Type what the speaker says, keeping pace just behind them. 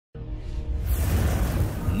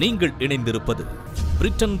நீங்கள் இணைந்திருப்பது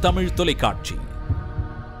பிரிட்டன் தமிழ் தொலைக்காட்சி.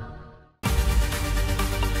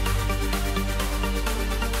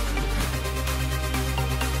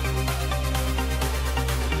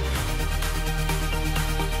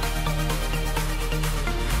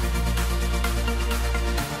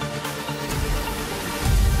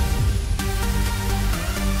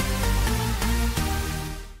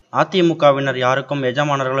 அதிமுகவினர் யாருக்கும்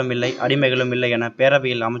எஜமானர்களும் இல்லை, அடிமைகளும் இல்லை என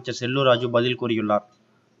பேரவையில் அமைச்சர் செல்லூர் ராஜு பதில் கூறியுள்ளார்.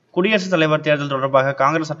 குடியரசுத் தலைவர் தேர்தல் தொடர்பாக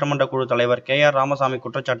காங்கிரஸ் சட்டமன்ற குழு தலைவர் KR ராமசாமி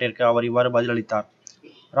குற்றச்சாட்டிற்கு அவர் இவ்வாறு பதிலளித்தார்.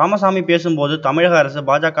 ராமசாமி பேசும்போது தமிழக அரசு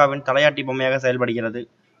பாஜகவின் தலையாட்டி பொம்மையாக செயல்படுகிறது,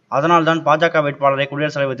 அதனால்தான் பாஜக வேட்பாளரை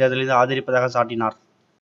குடியரசுத் தலைவர் தேர்தலில் ஆதரிப்பதாக சாட்டினார்.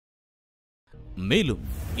 மேலும்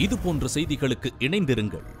இது போன்ற செய்திகளுக்கு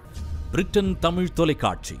இணைந்திருங்கள். பிரிட்டன் தமிழ்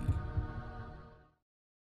தொலைக்காட்சி.